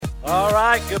All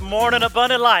right, good morning,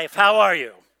 Abundant Life. How are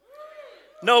you?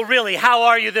 No, really, how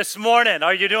are you this morning?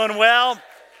 Are you doing well?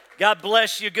 God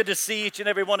bless you. Good to see each and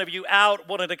every one of you out.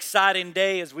 What an exciting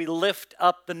day as we lift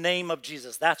up the name of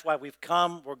Jesus. That's why we've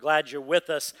come. We're glad you're with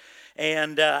us.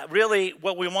 And really,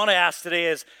 what we want to ask today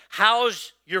is,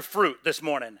 how's your fruit this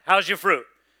morning? How's your fruit?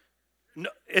 No,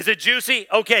 is it juicy?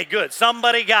 Okay, good.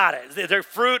 Somebody got it. Their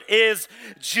fruit is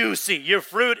juicy. Your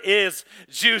fruit is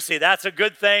juicy. That's a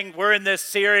good thing. We're in this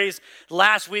series.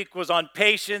 Last week was on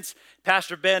patience.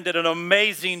 Pastor Ben did an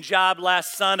amazing job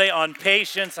last Sunday on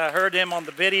patience. I heard him on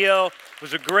the video. It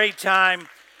was a great time.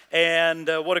 And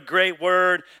what a great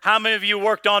word. How many of you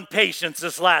worked on patience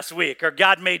this last week? Or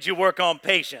God made you work on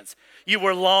patience? You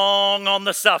were long on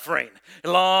the suffering.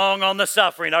 Long on the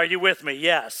suffering. Are you with me?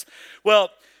 Yes. Well,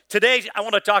 today, I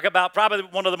want to talk about probably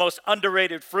one of the most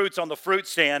underrated fruits on the fruit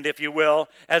stand, if you will,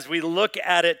 as we look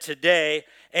at it today.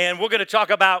 And we're going to talk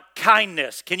about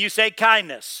kindness. Can you say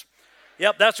kindness?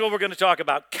 Yep, that's what we're going to talk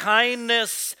about.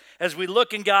 Kindness as we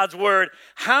look in God's Word.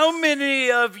 How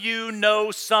many of you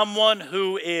know someone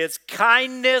who is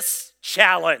kindness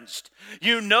challenged?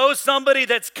 You know somebody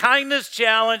that's kindness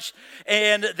challenged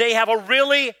and they have a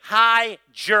really high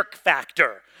jerk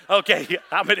factor. Okay,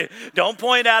 don't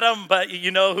point at them, but you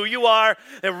know who you are.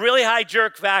 A really high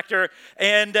jerk factor.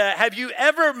 And have you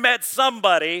ever met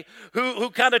somebody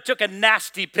who kind of took a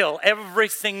nasty pill every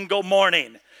single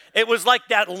morning? It was like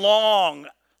that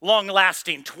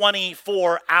long-lasting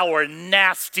 24-hour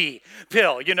nasty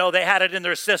pill. You know, they had it in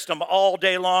their system all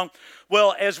day long.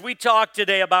 Well, as we talk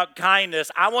today about kindness,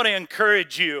 I want to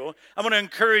encourage you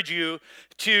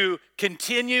to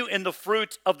continue in the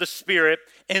fruit of the Spirit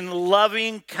in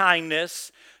loving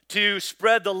kindness, to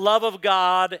spread the love of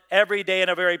God every day in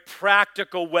a very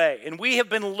practical way. And we have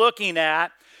been looking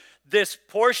at this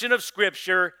portion of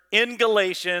Scripture in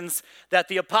Galatians that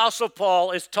the Apostle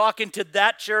Paul is talking to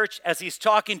that church as he's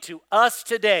talking to us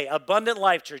today, Abundant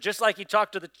Life Church. Just like he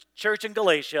talked to the church in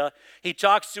Galatia, he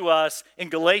talks to us in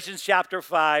Galatians chapter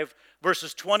 5,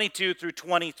 verses 22 through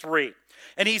 23.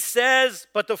 And he says,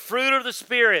 but the fruit of the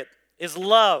Spirit is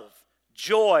love,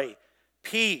 joy,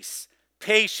 peace,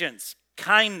 patience,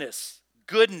 kindness,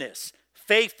 goodness,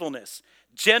 faithfulness,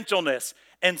 gentleness,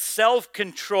 and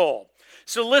self-control.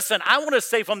 So listen, I want to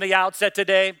say from the outset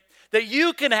today that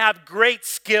you can have great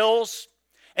skills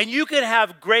and you can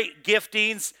have great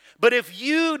giftings, but if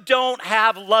you don't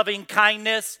have loving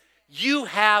kindness, you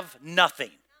have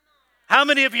nothing. How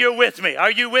many of you are with me?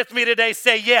 Are you with me today?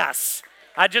 Say yes.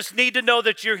 I just need to know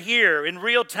that you're here in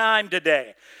real time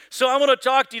today. So I want to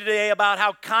talk to you today about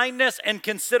how kindness and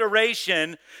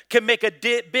consideration can make a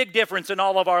big difference in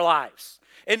all of our lives.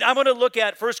 And I'm going to look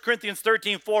at 1 Corinthians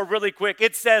 13:4 really quick.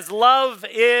 It says, love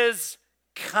is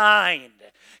kind.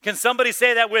 Can somebody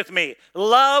say that with me?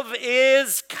 Love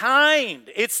is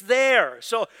kind. It's there.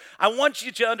 So I want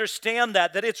you to understand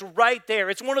that it's right there.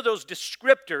 It's one of those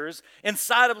descriptors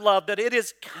inside of love that it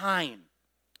is kind.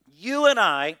 You and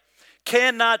I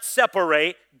cannot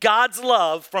separate God's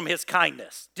love from his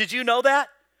kindness. Did you know that?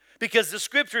 Because the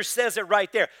Scripture says it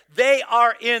right there. They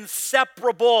are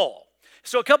inseparable.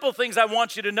 So a couple of things I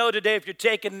want you to know today if you're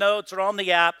taking notes or on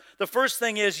the app. The first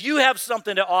thing is you have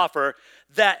something to offer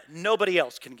that nobody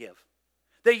else can give.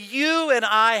 That you and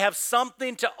I have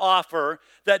something to offer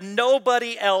that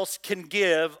nobody else can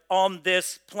give on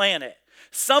this planet.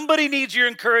 Somebody needs your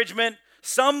encouragement.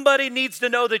 Somebody needs to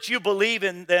know that you believe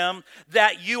in them,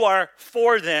 that you are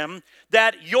for them,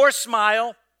 that your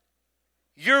smile,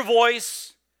 your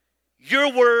voice,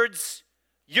 your words,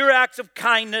 your acts of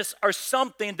kindness are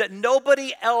something that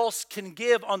nobody else can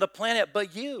give on the planet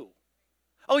but you.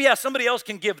 Oh yeah, somebody else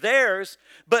can give theirs,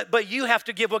 but you have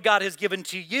to give what God has given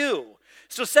to you.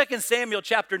 So 2 Samuel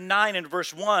chapter 9 and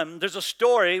verse 1, there's a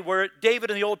story where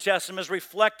David in the Old Testament is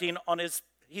reflecting on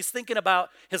he's thinking about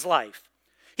his life.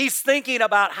 He's thinking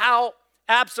about how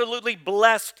absolutely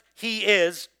blessed he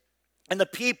is and the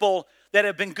people that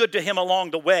have been good to him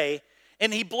along the way.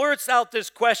 And he blurts out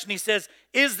this question. He says,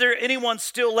 is there anyone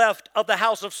still left of the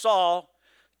house of Saul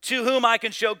to whom I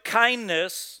can show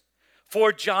kindness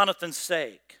for Jonathan's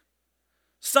sake?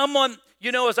 Someone,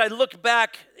 you know, as I look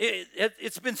back,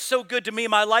 it's been so good to me.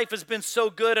 My life has been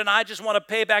so good, and I just want to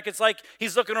pay back. It's like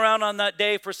he's looking around on that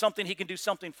day for something he can do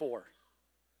something for.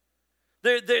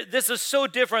 This is so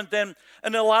different than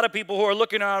and a lot of people who are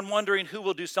looking around wondering who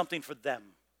will do something for them.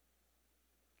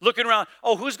 Looking around,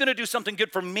 oh, who's going to do something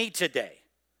good for me today?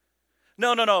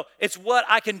 No. It's what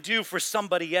I can do for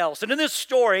somebody else. And in this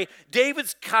story,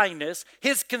 David's kindness,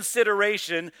 his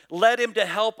consideration, led him to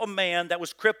help a man that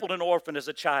was crippled and orphaned as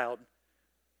a child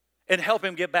and help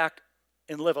him get back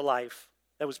and live a life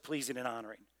that was pleasing and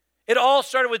honoring. It all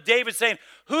started with David saying,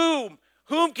 whom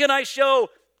can I show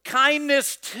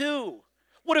kindness to?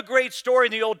 What a great story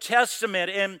in the Old Testament,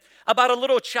 and about a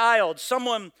little child,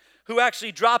 someone who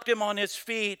actually dropped him on his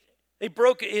feet. They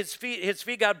broke his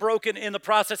feet got broken in the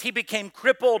process. He became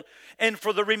crippled, and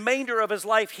for the remainder of his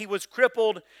life, he was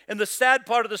crippled. And the sad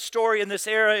part of the story in this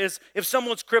era is if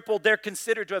someone's crippled, they're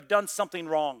considered to have done something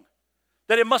wrong.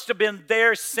 That it must have been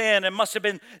their sin, it must have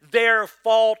been their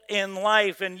fault in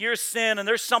life, and your sin, and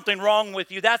there's something wrong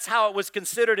with you. That's how it was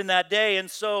considered in that day.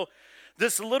 And so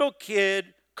this little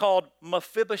kid called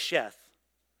Mephibosheth,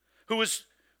 who was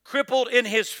crippled in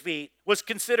his feet, was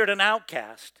considered an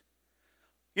outcast.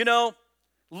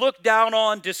 Looked down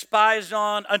on, despised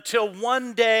on, until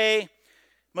one day,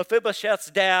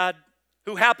 Mephibosheth's dad,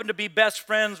 who happened to be best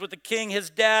friends with the king, his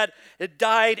dad had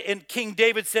died, and King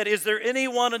David said, is there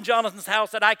anyone in Jonathan's house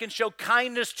that I can show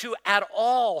kindness to at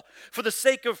all for the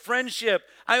sake of friendship?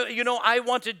 I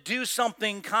want to do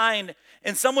something kind.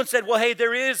 And someone said, well, hey,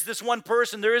 there is this one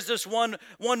person, there is this one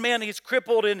man, he's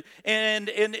crippled,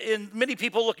 and many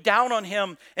people look down on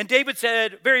him. And David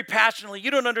said very passionately, you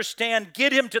don't understand,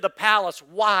 get him to the palace.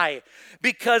 Why?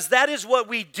 Because that is what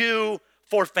we do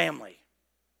for family.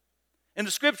 And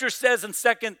the scripture says in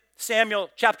 2 Samuel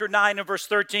chapter 9 and verse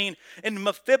 13, and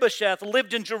Mephibosheth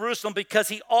lived in Jerusalem because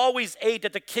he always ate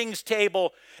at the king's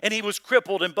table, and he was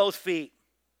crippled in both feet.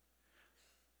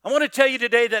 I want to tell you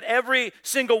today that every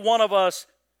single one of us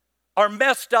are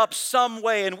messed up some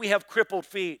way, and we have crippled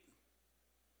feet.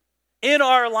 In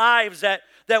our lives that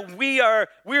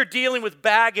we're dealing with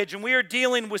baggage, and we are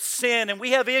dealing with sin, and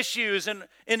we have issues, and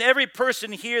in every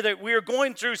person here that we are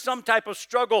going through some type of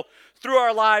struggle through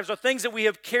our lives or things that we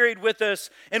have carried with us.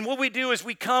 And what we do is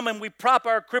we come and we prop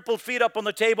our crippled feet up on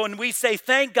the table and we say,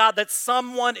 thank God that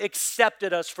someone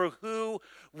accepted us for who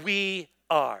we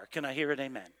are. Can I hear an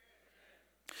amen?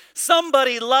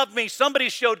 Somebody loved me. Somebody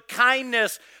showed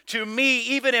kindness to me,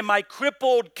 even in my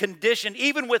crippled condition,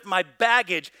 even with my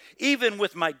baggage, even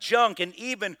with my junk, and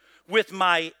even with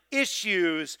my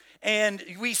issues. And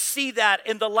we see that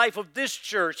in the life of this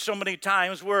church so many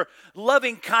times, where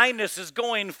loving kindness is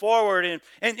going forward,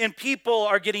 and people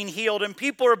are getting healed, and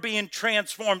people are being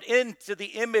transformed into the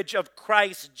image of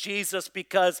Christ Jesus,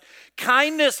 because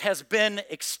kindness has been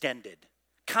extended.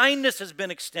 Kindness has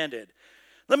been extended.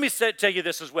 Let me tell you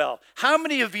this as well. How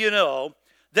many of you know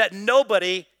that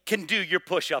nobody can do your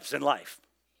push-ups in life?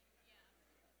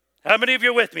 How many of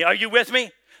you are with me? Are you with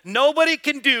me? Nobody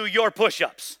can do your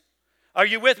push-ups. Are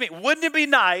you with me? Wouldn't it be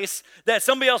nice that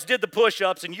somebody else did the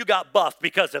push-ups and you got buffed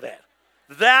because of that?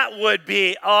 That would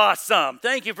be awesome.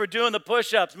 Thank you for doing the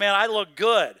push-ups, man. I look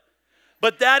good.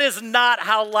 But that is not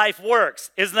how life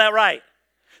works. Isn't that right?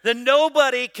 That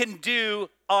nobody can do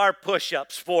our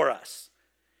push-ups for us.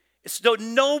 So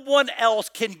no one else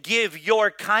can give your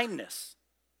kindness.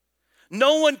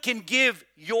 No one can give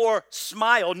your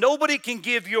smile. Nobody can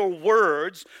give your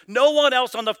words. No one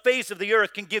else on the face of the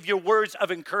earth can give your words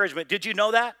of encouragement. Did you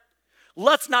know that?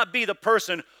 Let's not be the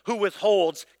person who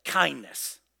withholds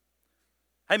kindness.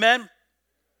 Amen?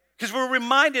 Because we're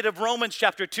reminded of Romans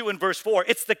chapter 2 and verse 4.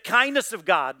 It's the kindness of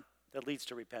God that leads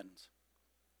to repentance.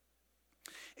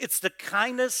 It's the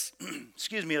kindness,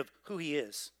 of who he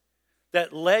is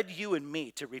that led you and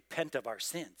me to repent of our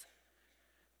sins.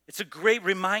 It's a great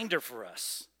reminder for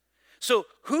us. So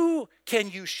who can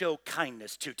you show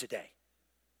kindness to today?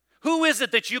 Who is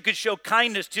it that you could show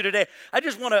kindness to today? I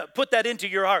just want to put that into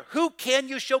your heart. Who can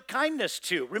you show kindness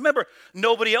to? Remember,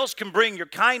 nobody else can bring your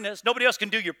kindness. Nobody else can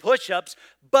do your push-ups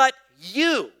but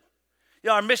you.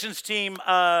 Our missions team,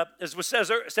 as was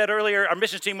said earlier, our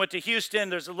missions team went to Houston.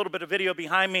 There's a little bit of video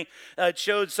behind me. It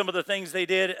showed some of the things they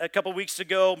did a couple weeks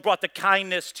ago, brought the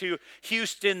kindness to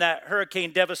Houston, that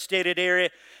hurricane-devastated area.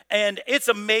 And it's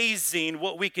amazing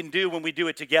what we can do when we do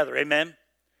it together, amen?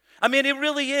 I mean, it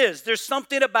really is. There's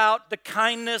something about the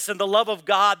kindness and the love of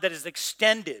God that is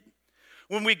extended.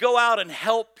 When we go out and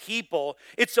help people,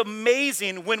 it's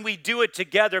amazing when we do it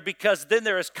together, because then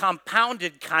there is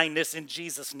compounded kindness in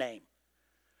Jesus' name.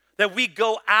 That we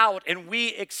go out and we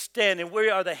extend, and we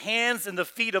are the hands and the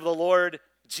feet of the Lord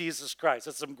Jesus Christ.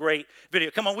 That's some great video.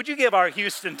 Come on, would you give our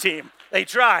Houston team? They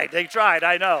tried,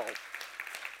 I know.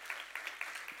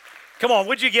 Come on,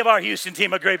 would you give our Houston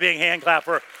team a great big hand clap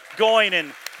for going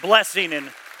and blessing and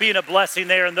being a blessing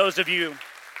there, and those of you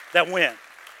that went.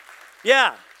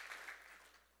 Yeah.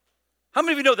 How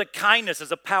many of you know that kindness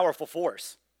is a powerful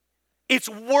force? It's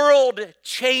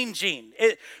world-changing.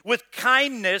 With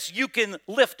kindness, you can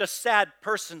lift a sad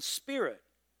person's spirit.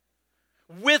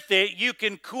 With it, you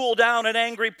can cool down an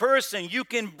angry person. You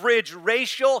can bridge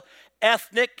racial,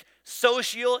 ethnic,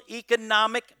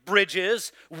 socioeconomic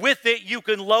bridges. With it, you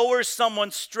can lower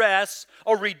someone's stress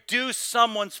or reduce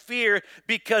someone's fear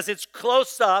because it's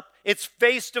close up, it's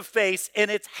face to face, and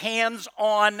it's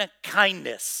hands-on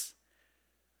kindness.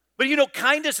 But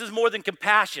kindness is more than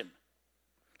compassion.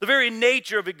 The very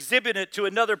nature of exhibiting it to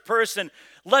another person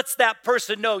lets that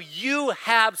person know you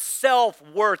have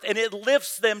self-worth, and it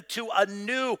lifts them to a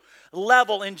new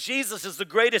level. And Jesus is the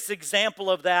greatest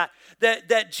example of that.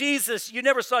 That Jesus, you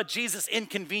never saw Jesus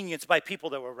inconvenienced by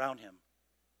people that were around him.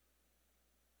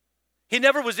 He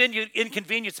never was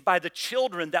inconvenienced by the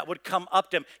children that would come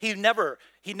up to him. He never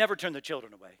turned the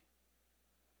children away.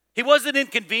 He wasn't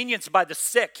inconvenienced by the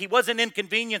sick. He wasn't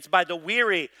inconvenienced by the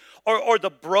weary or the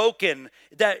broken.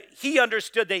 That he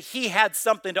understood that he had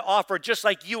something to offer, just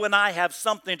like you and I have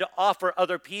something to offer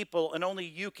other people, and only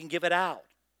you can give it out.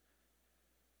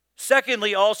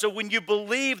 Secondly, also, when you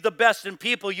believe the best in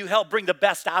people, you help bring the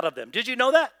best out of them. Did you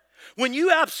know that? When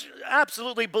you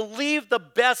absolutely believe the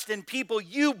best in people,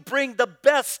 you bring the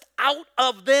best out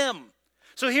of them.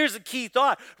 So here's the key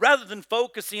thought. Rather than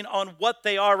focusing on what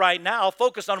they are right now,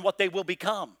 focus on what they will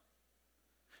become.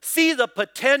 See the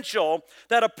potential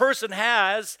that a person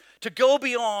has to go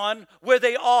beyond where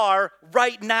they are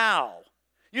right now.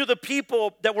 The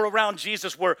people that were around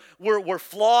Jesus were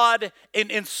flawed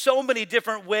in so many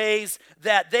different ways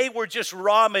that they were just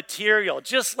raw material,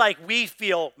 just like we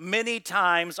feel many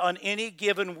times on any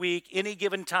given week, any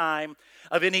given time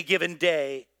of any given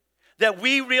day. That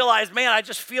we realize, man, I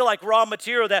just feel like raw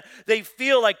material, that they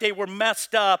feel like they were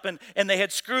messed up and they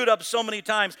had screwed up so many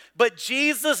times. But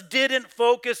Jesus didn't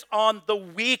focus on the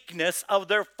weakness of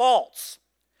their faults.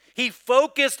 He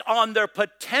focused on their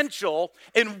potential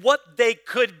and what they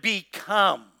could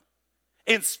become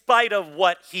in spite of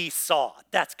what he saw.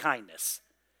 That's kindness.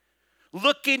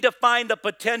 Looking to find the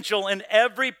potential in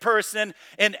every person,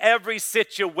 in every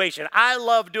situation. I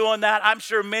love doing that. I'm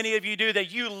sure many of you do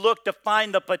that. You look to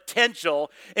find the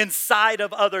potential inside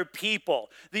of other people.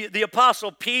 The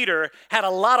Apostle Peter had a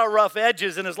lot of rough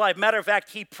edges in his life. Matter of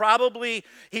fact, he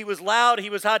was loud, he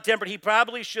was hot-tempered. He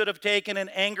probably should have taken an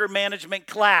anger management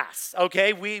class,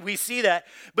 okay? We see that.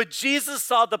 But Jesus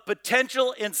saw the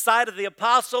potential inside of the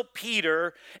Apostle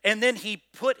Peter, and then he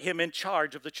put him in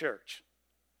charge of the church.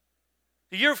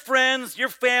 Your friends, your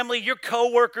family, your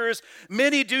coworkers,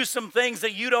 many do some things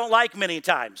that you don't like many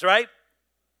times, right?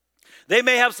 They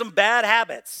may have some bad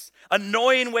habits,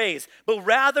 annoying ways, but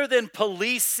rather than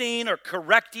policing or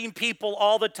correcting people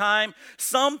all the time,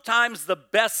 sometimes the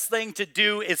best thing to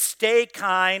do is stay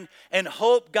kind and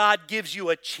hope God gives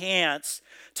you a chance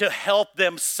to help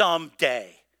them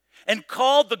someday. And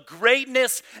call the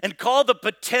greatness and call the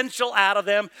potential out of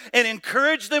them and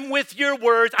encourage them with your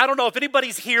words. I don't know if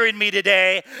anybody's hearing me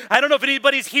today. I don't know if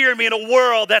anybody's hearing me in a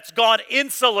world that's gone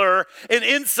insular and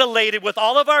insulated with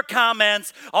all of our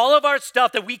comments, all of our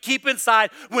stuff that we keep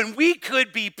inside, when we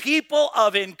could be people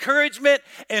of encouragement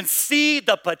and see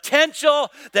the potential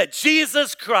that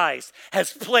Jesus Christ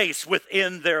has placed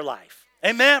within their life.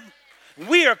 Amen?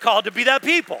 We are called to be that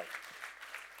people.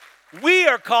 We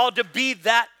are called to be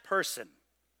that person.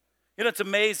 It's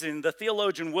amazing. The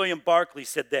theologian William Barclay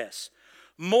said this: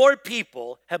 more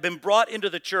people have been brought into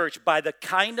the church by the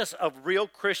kindness of real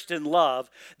Christian love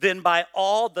than by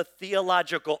all the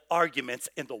theological arguments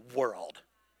in the world.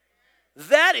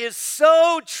 That is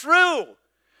so true.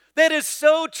 That is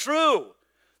so true.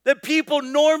 That people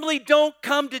normally don't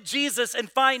come to Jesus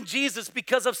and find Jesus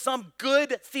because of some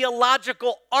good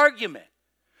theological argument.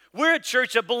 We're a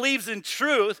church that believes in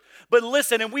truth, but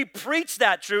listen, and we preach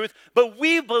that truth, but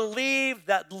we believe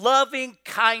that loving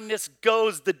kindness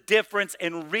goes the difference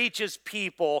and reaches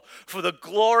people for the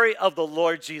glory of the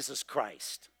Lord Jesus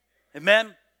Christ.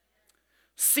 Amen?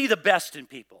 See the best in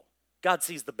people. God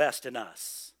sees the best in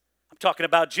us. I'm talking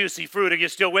about juicy fruit. Are you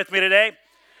still with me today?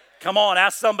 Come on,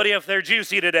 ask somebody if they're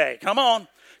juicy today. Come on,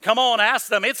 ask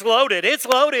them. It's loaded, it's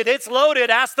loaded, it's loaded.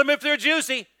 Ask them if they're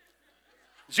juicy.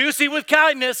 Juicy with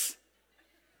kindness.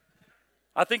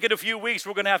 I think in a few weeks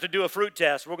we're going to have to do a fruit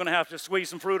test. We're going to have to squeeze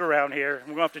some fruit around here. We're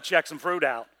going to have to check some fruit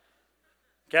out.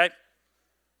 Okay?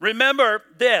 Remember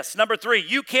this, number 3,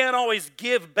 you can't always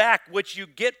give back what you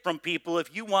get from people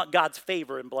if you want God's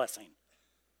favor and blessing.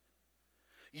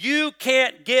 You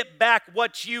can't get back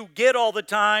what you get all the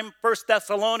time. 1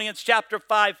 Thessalonians chapter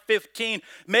 5:15.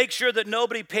 Make sure that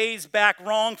nobody pays back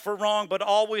wrong for wrong, but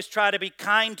always try to be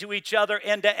kind to each other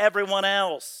and to everyone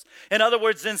else. In other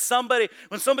words, when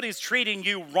somebody's treating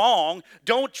you wrong,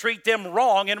 don't treat them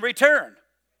wrong in return.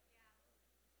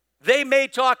 They may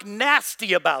talk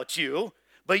nasty about you,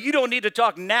 but you don't need to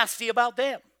talk nasty about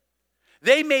them.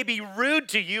 They may be rude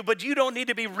to you, but you don't need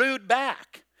to be rude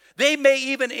back. They may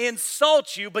even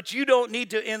insult you, but you don't need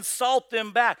to insult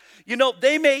them back. You know,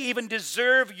 they may even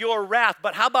deserve your wrath,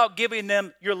 but how about giving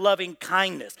them your loving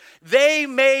kindness? They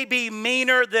may be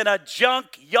meaner than a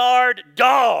junkyard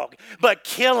dog, but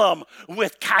kill them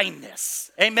with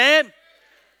kindness. Amen?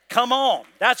 Come on.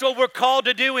 That's what we're called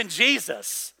to do in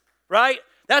Jesus, right?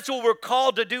 That's what we're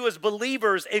called to do as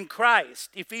believers in Christ.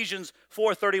 Ephesians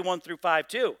 4:31 through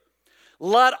 5:2.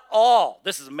 Let all,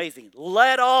 this is amazing,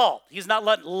 let all, he's not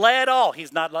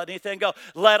letting anything go.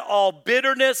 Let all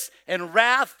bitterness and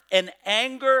wrath and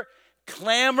anger,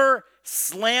 clamor,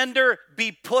 slander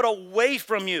be put away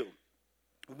from you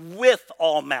with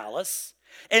all malice,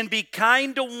 and be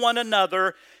kind to one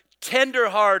another,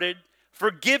 tenderhearted,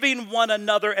 forgiving one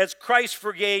another as Christ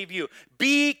forgave you.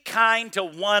 Be kind to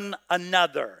one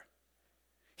another.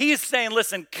 He is saying,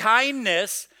 listen,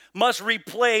 kindness must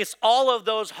replace all of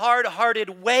those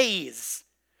hard-hearted ways.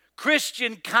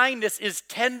 Christian kindness is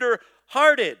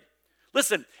tender-hearted.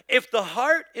 Listen, if the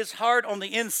heart is hard on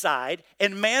the inside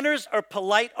and manners are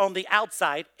polite on the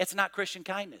outside, it's not Christian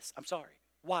kindness. I'm sorry.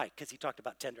 Why? Because he talked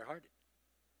about tender-hearted.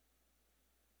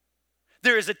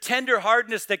 There is a tender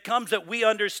hardness that comes that we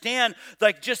understand,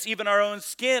 like just even our own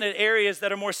skin at areas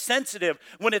that are more sensitive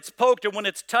when it's poked or when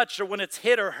it's touched or when it's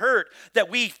hit or hurt,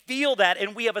 that we feel that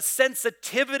and we have a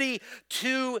sensitivity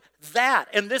to that.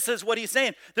 And this is what he's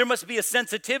saying. There must be a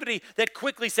sensitivity that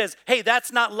quickly says, hey,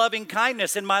 that's not loving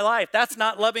kindness in my life. That's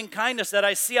not loving kindness that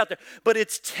I see out there. But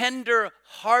it's tender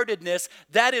heartedness.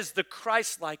 That is the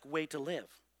Christ-like way to live.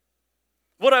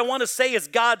 What I want to say is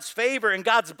God's favor and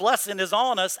God's blessing is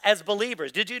on us as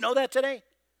believers. Did you know that today?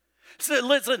 So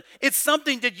listen, it's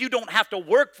something that you don't have to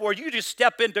work for. You just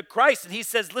step into Christ and he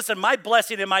says, listen, my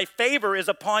blessing and my favor is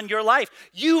upon your life.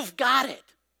 You've got it.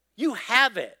 You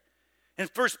have it. And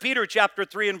 1 Peter chapter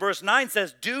 3 and verse 9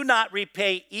 says, do not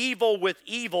repay evil with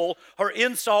evil or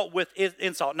insult with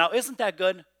insult. Now, isn't that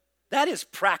good? That is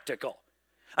practical.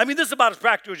 I mean, this is about as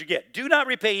practical as you get. Do not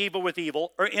repay evil with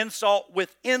evil or insult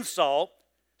with insult.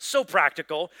 So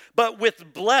practical, but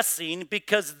with blessing,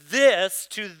 because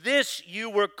to this you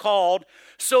were called,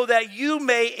 so that you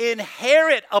may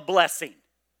inherit a blessing.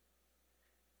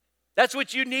 That's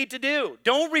what you need to do.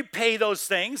 Don't repay those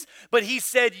things, but he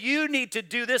said you need to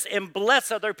do this and bless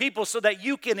other people so that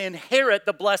you can inherit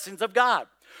the blessings of God.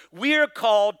 We are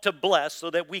called to bless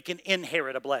so that we can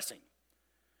inherit a blessing.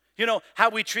 You know, how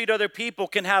we treat other people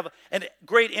can have a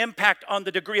great impact on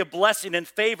the degree of blessing and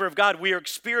favor of God we are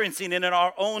experiencing in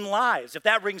our own lives. If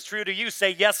that rings true to you,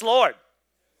 say, yes, Lord.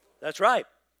 That's right.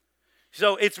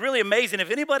 So it's really amazing. If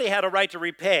anybody had a right to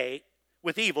repay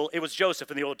with evil, it was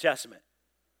Joseph in the Old Testament.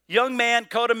 Young man,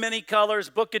 coat of many colors,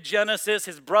 book of Genesis.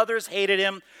 His brothers hated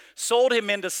him, sold him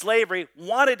into slavery,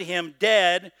 wanted him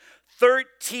dead.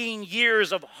 13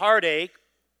 years of heartache.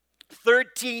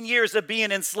 13 years of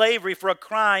being in slavery for a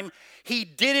crime he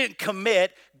didn't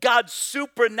commit. God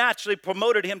supernaturally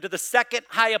promoted him to the second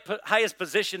highest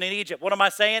position in Egypt. What am I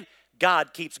saying?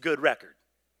 God keeps good record.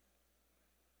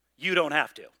 You don't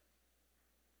have to.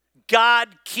 God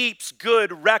keeps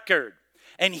good record.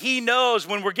 And he knows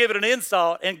when we're given an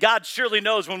insult, and God surely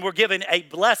knows when we're given a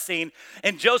blessing.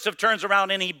 And Joseph turns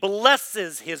around and he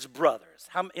blesses his brothers.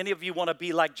 How many of you want to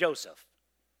be like Joseph?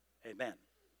 Amen.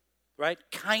 Right?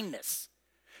 Kindness.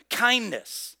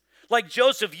 Like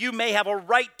Joseph, you may have a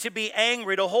right to be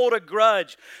angry, to hold a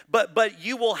grudge, but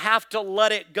you will have to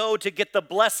let it go to get the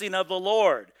blessing of the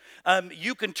Lord.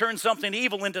 You can turn something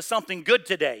evil into something good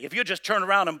today. If you just turn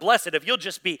around and bless it, if you'll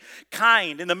just be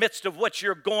kind in the midst of what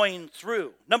you're going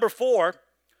through. Number 4,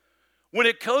 when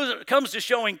it comes to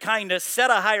showing kindness,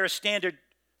 set a higher standard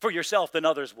for yourself than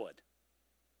others would.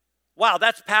 Wow,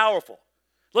 that's powerful.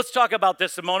 Let's talk about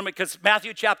this a moment because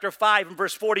Matthew chapter 5 and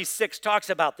verse 46 talks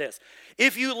about this.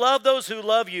 If you love those who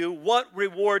love you, what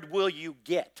reward will you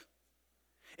get?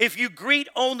 If you greet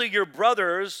only your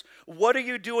brothers, what are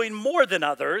you doing more than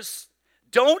others?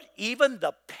 Don't even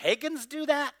the pagans do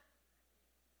that?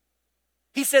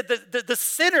 He said the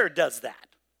sinner does that.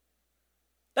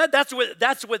 That's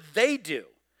what they do.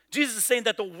 Jesus is saying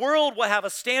that the world will have a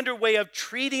standard way of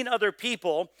treating other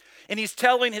people, and he's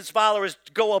telling his followers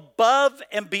to go above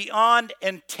and beyond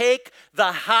and take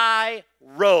the high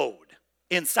road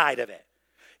inside of it.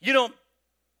 You know,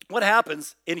 what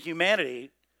happens in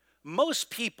humanity, most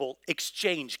people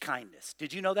exchange kindness.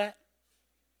 Did you know that?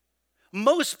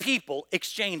 Most people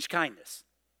exchange kindness.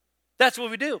 That's what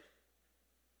we do.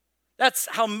 That's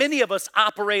how many of us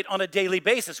operate on a daily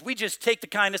basis. We just take the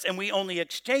kindness and we only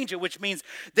exchange it, which means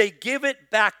they give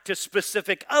it back to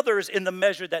specific others in the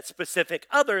measure that specific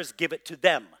others give it to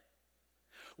them,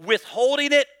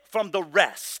 withholding it from the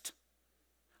rest.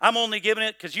 I'm only giving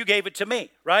it because you gave it to me,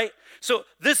 right? So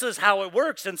this is how it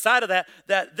works inside of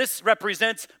that this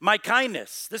represents my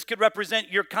kindness. This could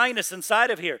represent your kindness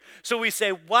inside of here. So we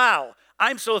say, wow,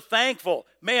 I'm so thankful,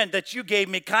 man, that you gave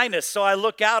me kindness. So I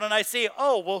look out and I see,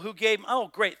 oh, well, who gave, oh,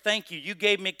 great, thank you. You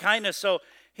gave me kindness. So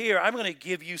here, I'm going to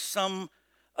give you some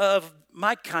of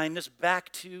my kindness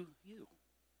back to you.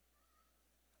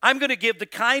 I'm going to give the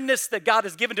kindness that God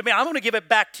has given to me. I'm going to give it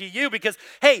back to you because,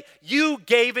 hey, you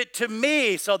gave it to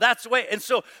me. So that's the way. And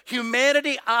so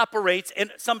humanity operates,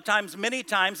 and sometimes, many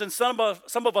times, and some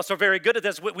of us are very good at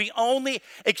this. We only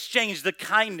exchange the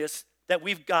kindness that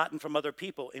we've gotten from other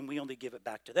people, and we only give it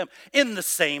back to them in the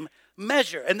same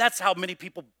measure. And that's how many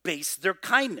people base their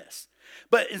kindness.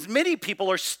 But as many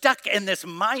people are stuck in this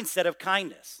mindset of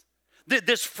kindness.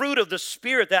 This fruit of the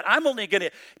Spirit that I'm only going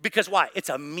to, because why? It's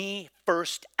a me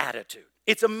first attitude.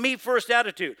 It's a me first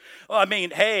attitude. Well, I mean,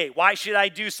 hey, why should I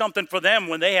do something for them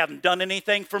when they haven't done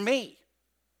anything for me?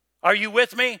 Are you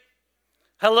with me?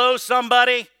 Hello,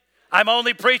 somebody? I'm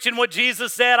only preaching what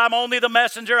Jesus said. I'm only the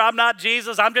messenger. I'm not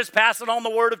Jesus. I'm just passing on the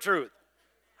word of truth.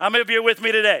 How many of you are with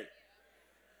me today?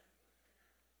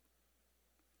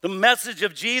 The message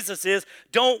of Jesus is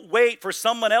don't wait for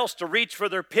someone else to reach for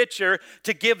their pitcher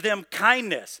to give them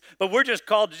kindness. But we're just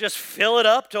called to just fill it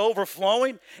up to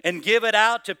overflowing and give it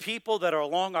out to people that are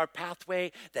along our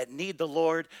pathway that need the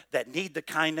Lord, that need the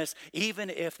kindness,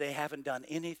 even if they haven't done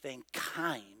anything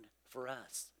kind for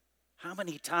us. How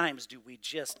many times do we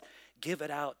just give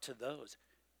it out to those?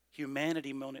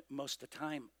 Humanity most of the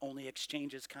time only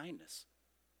exchanges kindness.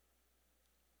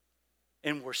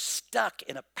 And we're stuck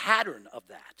in a pattern of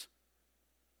that.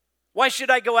 Why should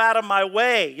I go out of my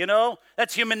way? You know,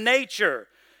 that's human nature.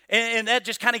 And that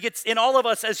just kind of gets in all of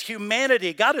us as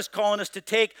humanity. God is calling us to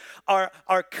take our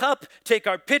cup, take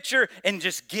our pitcher, and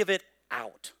just give it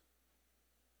out.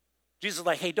 Jesus is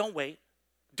like, hey, don't wait.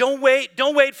 Don't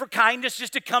wait for kindness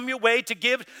just to come your way, to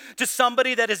give to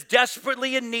somebody that is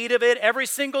desperately in need of it every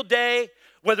single day.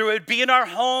 Whether it be in our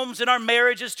homes, in our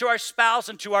marriages, to our spouse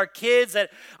and to our kids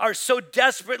that are so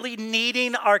desperately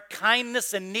needing our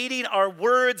kindness and needing our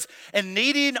words and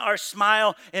needing our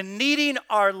smile and needing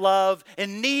our love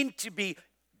and needing to be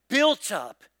built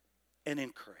up and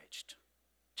encouraged.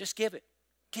 Just give it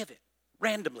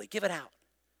randomly, give it out.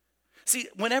 See,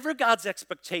 whenever God's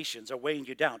expectations are weighing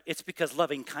you down, it's because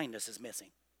loving kindness is missing.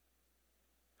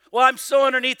 Well, I'm so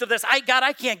underneath of this. I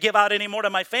can't give out any more to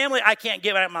my family. I can't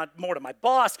give out more to my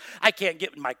boss. I can't give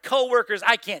it to my coworkers.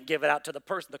 I can't give it out to the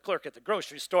clerk at the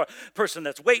grocery store, person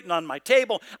that's waiting on my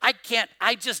table. I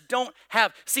just don't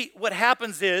have. See, what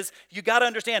happens is, you got to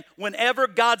understand, whenever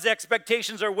God's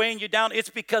expectations are weighing you down, it's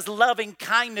because loving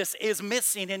kindness is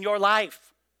missing in your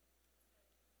life.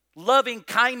 Loving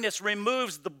kindness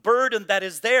removes the burden that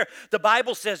is there. The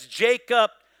Bible says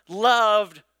Jacob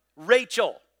loved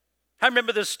Rachel. I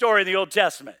remember this story in the Old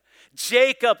Testament.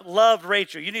 Jacob loved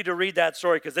Rachel. You need to read that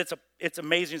story because it's an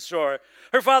amazing story.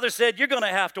 Her father said, you're going to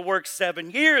have to work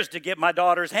 7 years to get my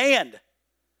daughter's hand.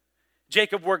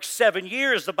 Jacob worked 7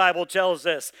 years, the Bible tells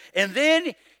us. And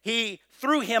then he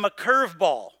threw him a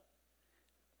curveball.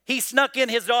 He snuck in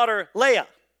his daughter Leah.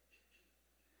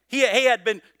 He had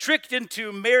been tricked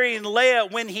into marrying Leah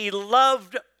when he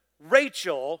loved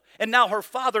Rachel. And now her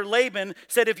father Laban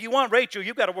said, if you want Rachel,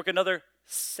 you've got to work another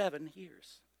 7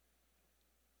 years.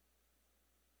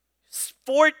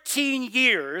 14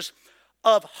 years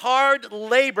of hard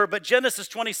labor, but Genesis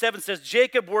 27 says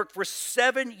Jacob worked for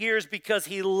 7 years because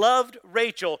he loved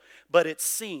Rachel, but it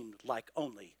seemed like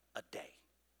only a day.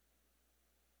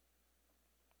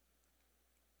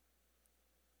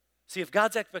 See, if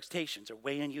God's expectations are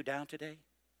weighing you down today,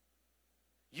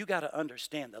 you got to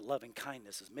understand that loving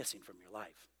kindness is missing from your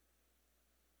life.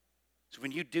 So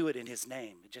when you do it in his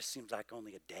name, it just seems like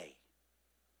only a day,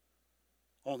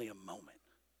 only a moment.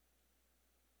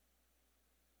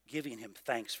 Giving him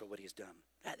thanks for what he's done.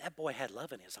 That boy had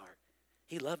love in his heart.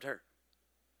 He loved her.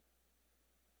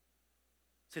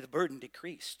 See, the burden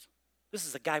decreased. This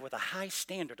is a guy with a high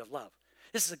standard of love.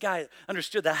 This is a guy that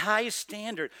understood the highest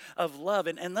standard of love.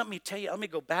 And let me tell you, let me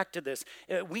go back to this.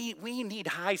 We need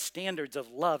high standards of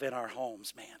love in our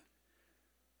homes, man.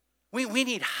 We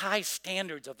need high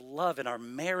standards of love in our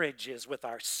marriages, with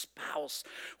our spouse,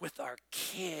 with our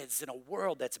kids, in a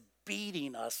world that's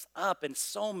beating us up in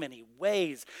so many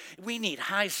ways. We need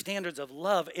high standards of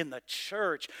love in the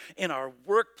church, in our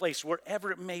workplace,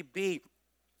 wherever it may be.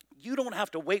 You don't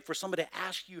have to wait for somebody to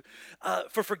ask you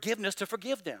for forgiveness to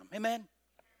forgive them. Amen?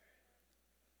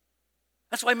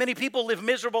 That's why many people live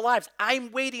miserable lives.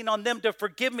 I'm waiting on them to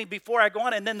forgive me before I go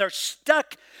on, and then they're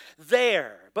stuck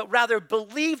there. But rather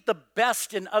believe the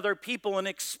best in other people and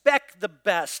expect the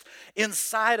best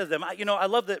inside of them. I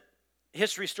love the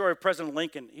history story of President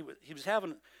Lincoln. He was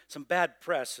having some bad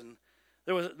press, and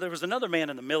there was another man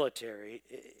in the military.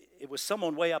 It was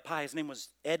someone way up high. His name was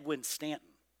Edwin Stanton,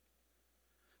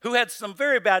 who had some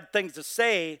very bad things to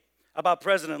say about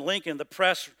President Lincoln. The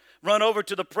press run over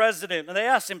to the president, and they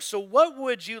asked him, so what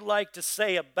would you like to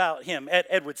say about him,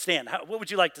 Edward Stanton? What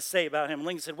would you like to say about him? And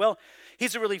Lincoln said, well,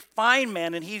 he's a really fine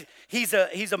man, and he's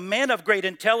a man of great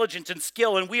intelligence and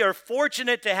skill, and we are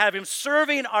fortunate to have him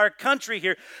serving our country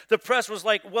here. The press was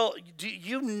like, well, do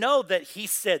you know that he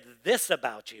said this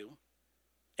about you?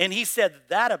 And he said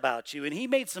that about you, and he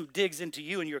made some digs into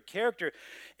you and your character.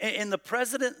 And the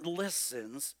president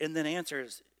listens and then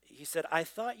answers. He said, I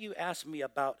thought you asked me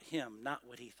about him, not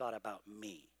what he thought about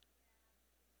me.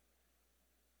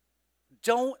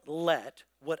 Don't let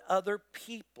what other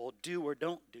people do or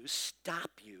don't do stop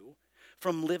you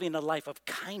from living a life of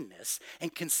kindness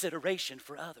and consideration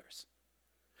for others.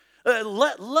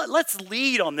 Let's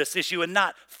lead on this issue and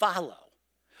not follow.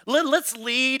 Let's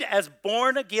lead as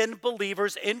born-again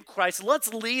believers in Christ.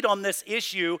 Let's lead on this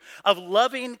issue of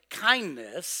loving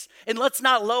kindness, and let's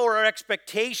not lower our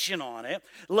expectation on it.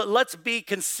 Let's be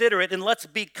considerate, and let's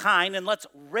be kind, and let's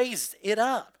raise it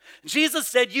up. Jesus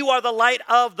said, you are the light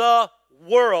of the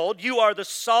world. You are the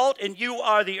salt, and you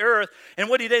are the earth. And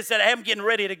what he did said, I am getting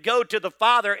ready to go to the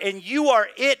Father, and you are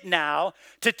it now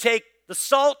to take the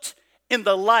salt and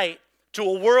the light to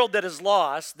a world that is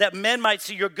lost, that men might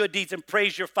see your good deeds and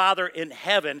praise your Father in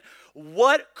heaven.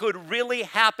 What could really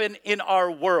happen in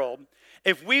our world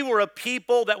if we were a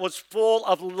people that was full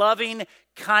of loving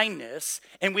kindness,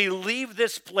 and we leave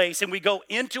this place and we go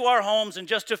into our homes in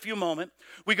just a few moments,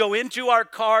 we go into our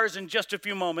cars in just a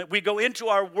few moments, we go into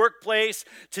our workplace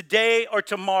today or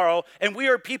tomorrow, and we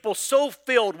are people so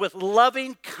filled with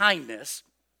loving kindness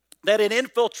that it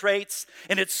infiltrates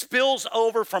and it spills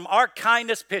over from our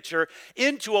kindness picture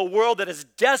into a world that is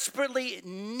desperately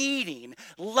needing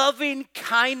loving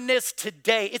kindness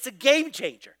today. It's a game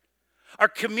changer. Our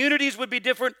communities would be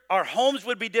different. Our homes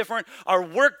would be different. Our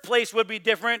workplace would be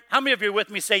different. How many of you are with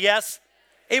me say yes?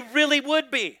 It really would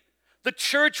be. The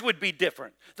church would be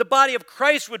different. The body of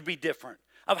Christ would be different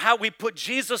of how we put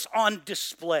Jesus on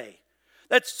display.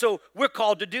 So we're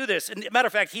called to do this. And matter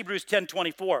of fact, Hebrews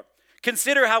 10:24.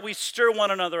 Consider how we stir one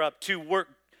another up to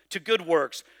good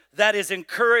works. That is,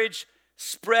 encourage,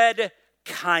 spread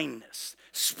kindness.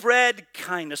 Spread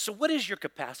kindness. So what is your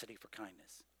capacity for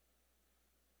kindness?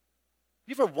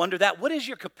 You ever wonder that? What is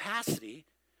your capacity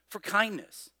for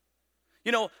kindness?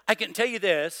 I can tell you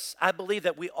this. I believe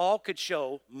that we all could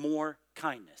show more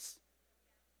kindness.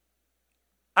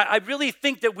 I really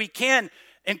think that we can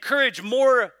encourage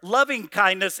more loving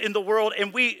kindness in the world,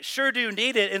 and we sure do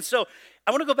need it. And so I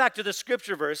want to go back to the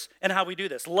scripture verse and how we do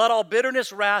this. Let all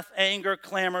bitterness, wrath, anger,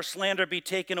 clamor, slander be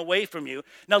taken away from you.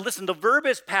 Now listen, the verb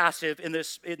is passive in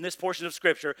this portion of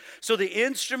scripture. So the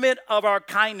instrument of our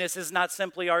kindness is not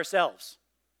simply ourselves.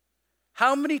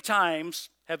 How many times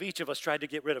have each of us tried to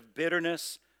get rid of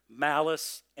bitterness,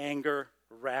 malice, anger,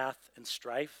 wrath, and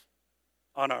strife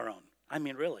on our own? I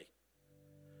mean, really.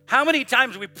 How many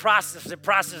times we process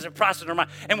in our mind,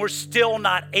 and we're still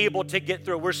not able to get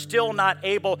through. We're still not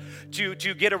able to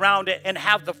get around it and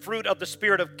have the fruit of the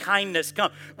spirit of kindness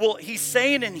come. Well, he's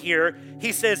saying in here,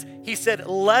 he said,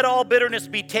 let all bitterness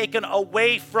be taken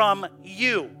away from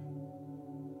you.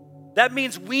 That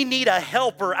means we need a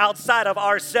helper outside of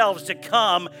ourselves to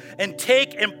come and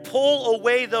take and pull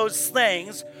away those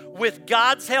things with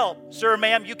God's help. Sir,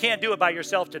 ma'am, you can't do it by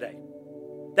yourself today.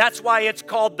 That's why it's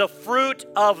called the fruit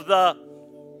of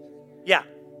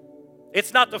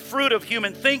it's not the fruit of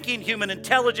human thinking, human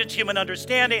intelligence, human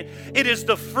understanding. It is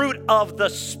the fruit of the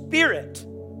Spirit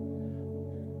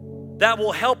that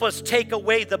will help us take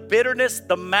away the bitterness,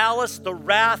 the malice, the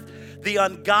wrath, the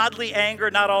ungodly anger.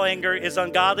 Not all anger is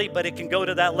ungodly, but it can go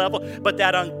to that level. But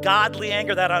that ungodly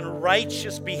anger, that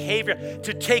unrighteous behavior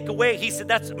to take away. He said,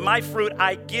 that's my fruit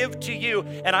I give to you,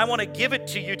 and I want to give it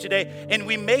to you today. And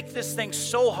we make this thing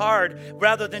so hard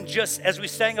rather than just, as we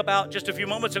sang about just a few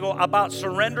moments ago, about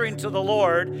surrendering to the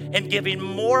Lord and giving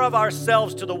more of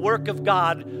ourselves to the work of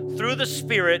God through the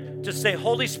Spirit to say,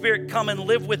 Holy Spirit, come and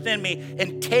live within me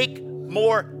and take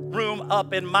more room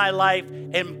up in my life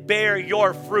and bear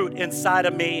your fruit inside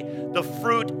of me, the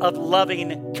fruit of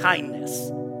loving kindness.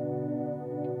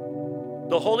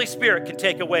 The Holy Spirit can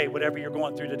take away whatever you're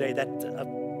going through today. That's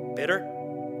bitter,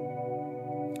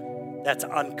 that's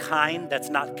unkind, that's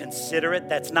not considerate,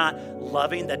 that's not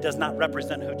loving, that does not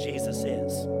represent who Jesus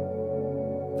is.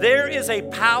 There is a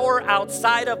power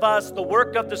outside of us, the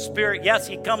work of the Spirit. Yes,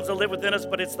 he comes to live within us,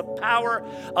 but it's the power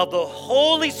of the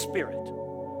Holy Spirit,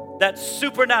 that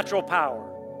supernatural power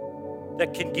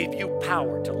that can give you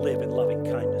power to live in loving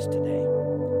kindness today.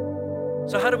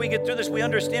 So how do we get through this? We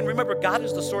understand, remember, God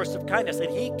is the source of kindness,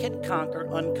 and he can conquer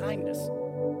unkindness.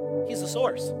 He's the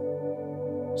source.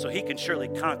 So he can surely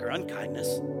conquer unkindness.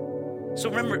 So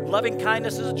remember, loving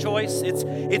kindness is a choice.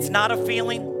 It's not a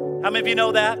feeling. How many of you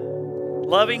know that?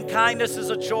 Loving kindness is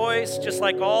a choice, just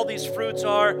like all these fruits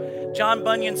are. John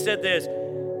Bunyan said this,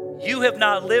 you have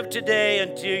not lived today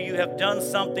until you have done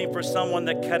something for someone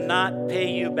that cannot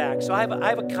pay you back. So I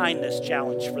have a kindness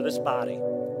challenge for this body.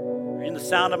 You're in the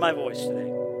sound of my voice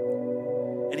today.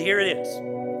 And here it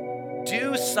is.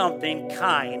 Do something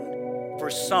kind for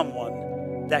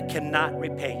someone that cannot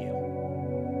repay you.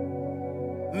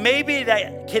 Maybe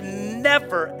that can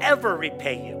never, ever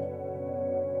repay you.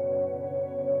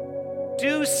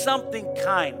 Do something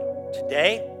kind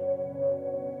today,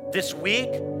 this week.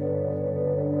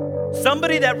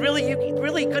 Somebody that you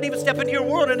really couldn't even step into your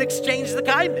world and exchange the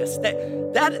kindness.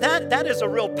 That is a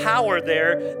real power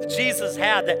there that Jesus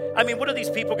had. What are these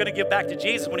people going to give back to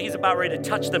Jesus when he's about ready to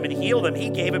touch them and heal them?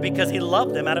 He gave it because he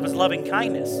loved them out of his loving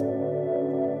kindness.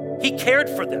 He cared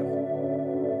for them.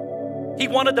 He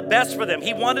wanted the best for them.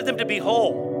 He wanted them to be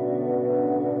whole.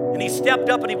 And he stepped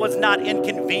up and he was not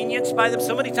inconvenienced by them.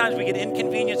 So many times we get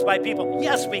inconvenienced by people.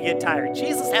 Yes, we get tired.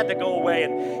 Jesus had to go away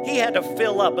and he had to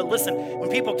fill up. But listen, when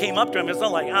people came up to him, it was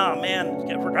not like, oh man,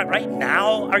 right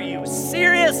now? Are you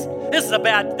serious? This is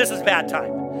bad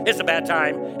time. It's a bad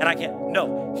time and I can't.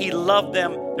 No, he loved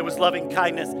them. There was loving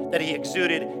kindness that he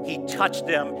exuded. He touched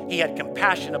them. He had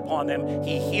compassion upon them.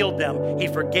 He healed them. He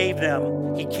forgave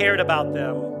them. He cared about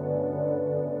them.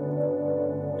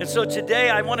 And so today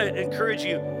I want to encourage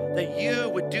you that you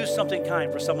would do something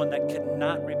kind for someone that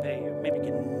cannot repay you, maybe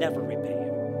can never repay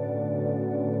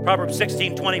you. Proverbs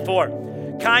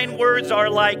 16:24. Kind words are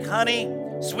like honey,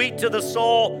 sweet to the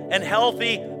soul and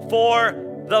healthy for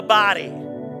the body.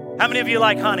 How many of you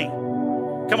like honey?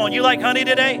 Come on, you like honey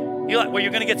today? You're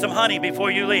going to get some honey before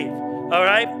you leave, all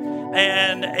right?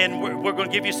 And we're going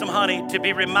to give you some honey to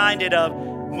be reminded of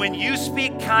when you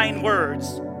speak kind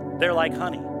words, they're like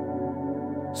honey.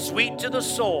 Sweet to the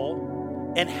soul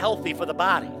and healthy for the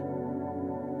body.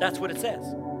 That's what it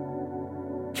says.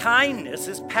 Kindness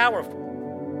is powerful.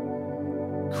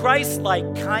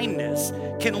 Christ-like kindness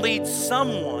can lead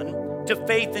someone to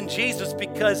faith in Jesus,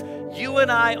 because you and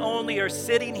I only are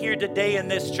sitting here today in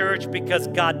this church because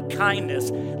God's kindness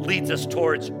leads us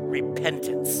towards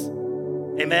repentance.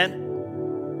 Amen?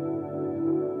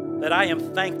 That I am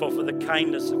thankful for the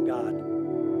kindness of God,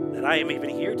 that I am even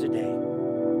here today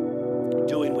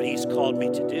doing what he's called me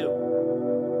to do.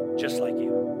 Just like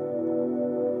you.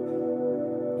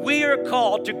 We are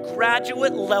called to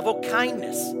graduate level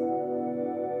kindness.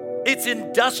 It's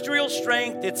industrial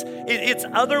strength. It's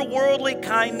otherworldly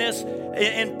kindness.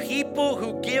 And people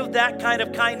who give that kind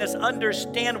of kindness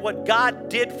understand what God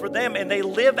did for them, and they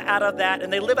live out of that,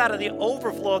 and they live out of the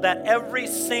overflow of that every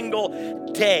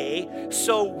single day.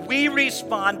 So we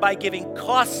respond by giving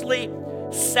costly,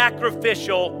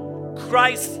 sacrificial,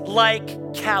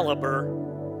 Christ-like caliber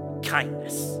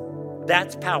kindness.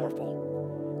 That's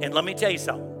powerful. And let me tell you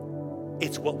something.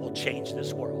 It's what will change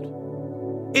this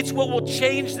world. It's what will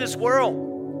change this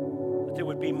world. That there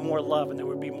would be more love and there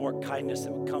would be more kindness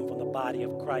that would come from the body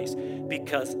of Christ,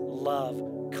 because love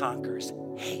conquers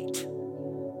hate.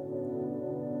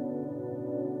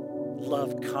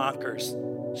 Love conquers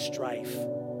strife,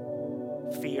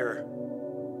 fear,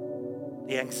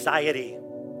 the anxiety,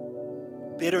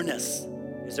 bitterness.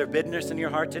 Is there bitterness in your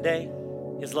heart today?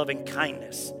 His loving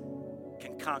kindness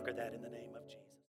can conquer that in the name